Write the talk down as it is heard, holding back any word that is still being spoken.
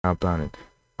our planet.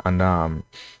 And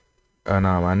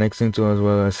our next thing to as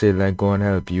well, I said like God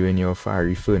help you in your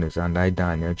fiery furnace, and like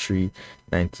Daniel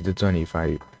 3:19 to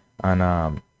 25,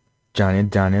 and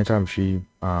Daniel chapter 3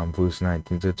 verse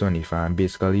 19 to 25. And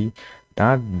basically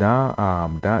that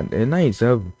in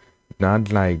itself,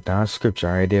 not like that scripture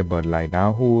right there, but like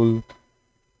that whole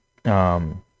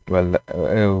one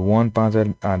part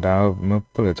that I'm gonna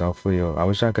pull it up for you. I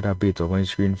wish I could have beat up on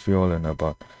screen for you all in,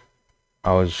 but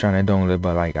I was trying to download,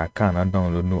 but like I cannot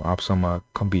download no apps on my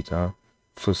computer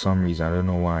for some reason. I don't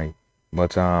know why.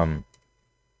 But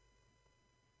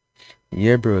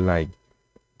yeah, bro, like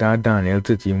that Daniel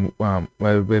 13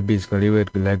 basically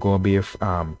with Lego be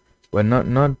well not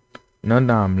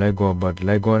Lego, but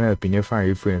Lego helping your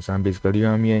fiery friends, and basically you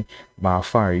know what I mean, by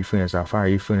fiery friends, a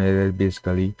fiery friend is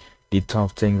basically the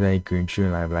tough things that you going through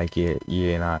in life, like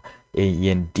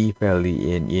in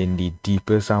deeply in the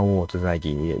deepest of waters, like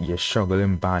you're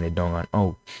struggling bad it down and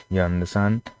out. You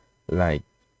understand? Like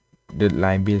the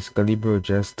like basically, bro,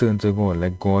 just turn to God,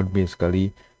 let God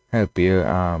basically help you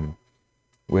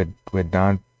with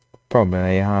that problem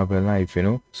I have in life, you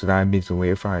know. So that basically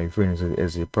way far friends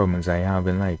is the problems I have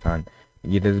in life, and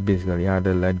you just basically have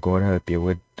to let God help you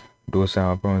with those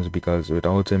type of problems, because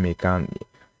without him you can't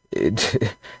it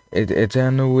it's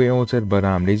no way out it. But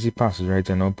lazy passes right,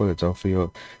 and I'll pull it off for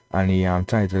you. And the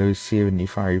title is saving the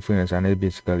fiery friends, and it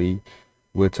basically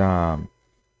with I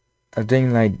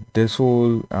think like this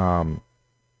whole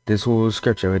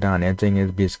scripture with Daniel thing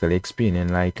is basically explaining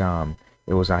like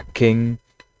it was a king,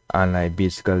 and like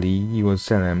basically he was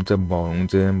telling him to bow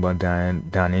to him, but then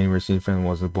Daniel received friend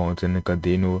wasn't bowing to him because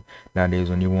they know that there's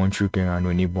only one true king, and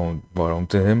when he bow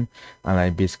to him, and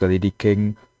like basically the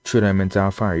king threw them into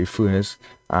a fiery furnace,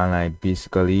 and like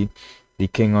basically the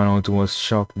king on out was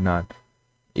shocked that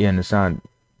you understand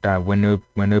that when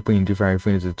they put into fiery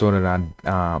furnace, they thought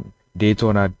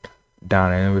that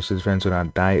Dan and his friends would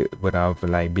have died, would have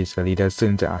like basically they're still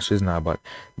into ashes now, but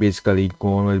basically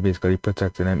God was basically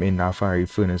protecting them in that fiery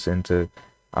furnace, into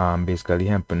basically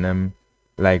helping them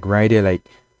like right there, like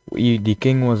the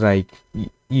king was like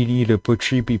he either put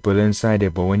three people inside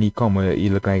there, but when he come he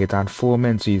looked like it had four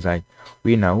men, so he's like,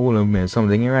 wait now, hold on a minute,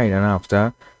 something ain't right. And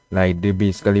after like they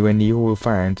basically when the whole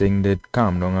fire and thing did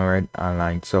calm down, alright, and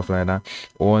like stuff like that,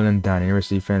 all and Dan and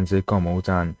his friends they come out,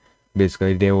 and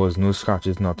basically there was no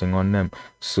scratches, nothing on them.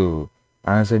 So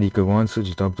I said you could go and search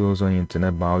it up those on the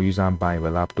internet, but I'll use a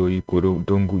Bible app, though you could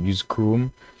don't go use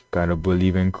Chrome. Gotta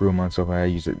believe in Chrome and stuff like that.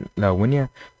 Use it. Like when you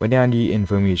have the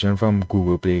information from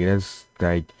Google Play, that's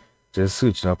like just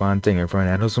search it up and thing in front.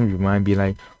 I know some people might be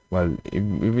like, well, if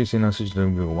you see not search it up,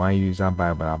 why use a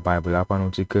Bible? A Bible app, I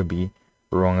know it could be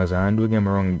wrong as I do get me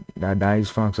wrong. That is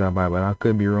facts of the Bible. I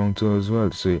could be wrong too as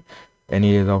well. So and it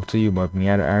is up to you. But me,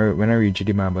 when I read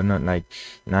the Bible, not like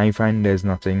now I find there's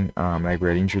nothing like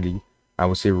really truly I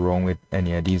would say wrong with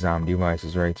any of these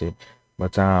devices, right?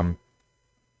 But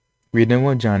reading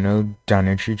what Daniel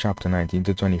 3 chapter 19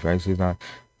 to 25 says that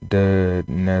the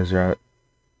Nazareth,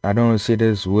 I don't want to say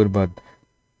this word, but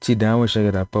see that I wish I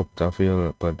could have popped off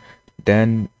here, but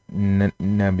then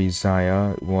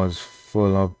Nebuchadnezzar was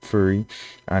full of fury,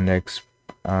 and the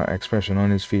expression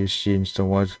on his face changed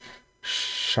towards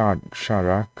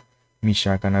Shadrach,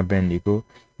 Meshach, and Abednego.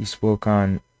 He spoke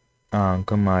and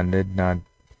commanded that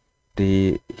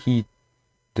they heat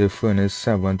the furnace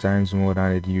 7 times more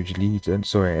than it usually heated.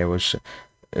 Sorry, it was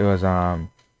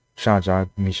Shadrach,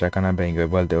 Meshach, and Abednego.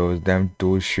 Well, there was them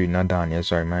those three, not Daniel.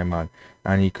 Sorry, my bad.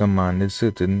 And he commanded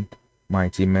certain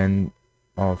mighty men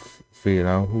of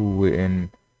valor who were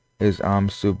in his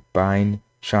arms to bind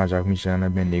Shadrach, Meshach, and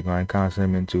Abednego and cast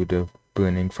them into the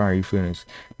burning fiery furnace.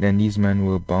 Then these men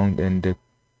were bound in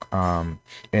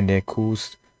their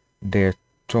coats, their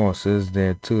trousers,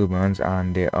 their turbans,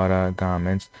 and their other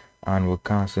garments, and were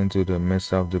cast into the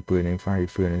midst of the burning fiery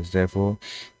furnace. Therefore,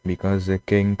 because the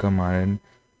king command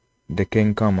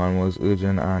was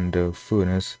urgent, and the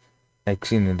furnace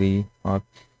exceedingly hot,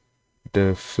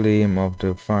 the flame of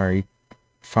the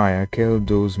fire killed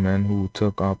those men who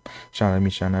took up Shadrach,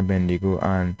 Meshach, and Abednego,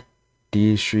 and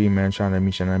these three men, Shadrach,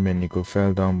 Meshach, and Abednego,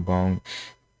 fell down bound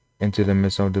into the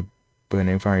midst of the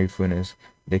burning fiery furnace.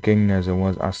 The king Nebuchadnezzar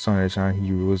was astonished, and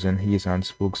he rose in haste and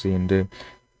spoke, saying, the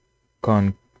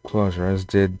conclosures,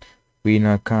 did we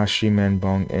not cast three men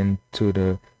bound into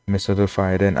the midst of the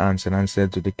fire? Then answered and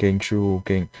said to the king, true, O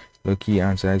king. Look, he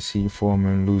answered, I see four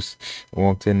men loose,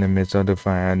 walked in the midst of the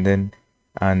fire,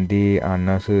 and they are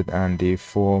not hurt, and the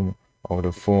form of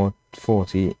the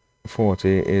 40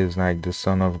 is like the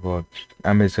Son of God.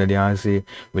 And basically, I say,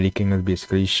 well, the king is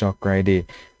basically shocked right there.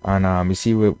 And you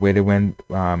see where they went,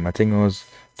 I think it was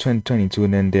 2022,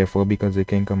 then therefore, because the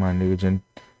king commanded urgent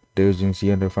the urgency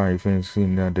of the fire furnace,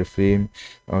 in the flame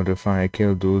of the fire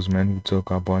killed those men who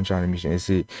took up on Charlemagne. You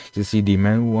see, the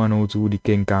men who went out to the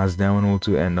king cast down out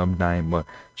to end up dying, but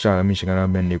Charlemagne and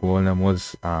Abednego all them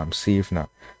was safe now.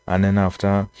 And then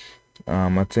after,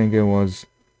 I think it was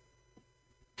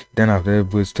then after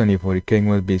verse 24, the king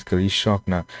was basically shocked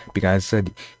now because I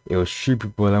said it was 3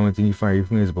 people that went in the fiery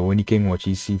furnace, but when he came watch,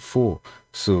 he see 4.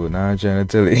 So now I'm trying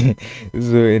to tell you.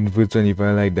 So in verse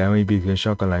 25, like that, when he became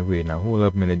shocked, I'm like, wait, now hold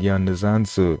up a minute, you understand?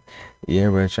 So yeah,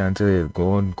 we're trying to tell you,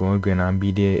 God, going and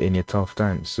be there in your tough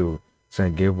times. So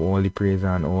give all the praise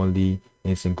and all the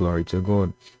instant glory to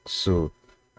God. So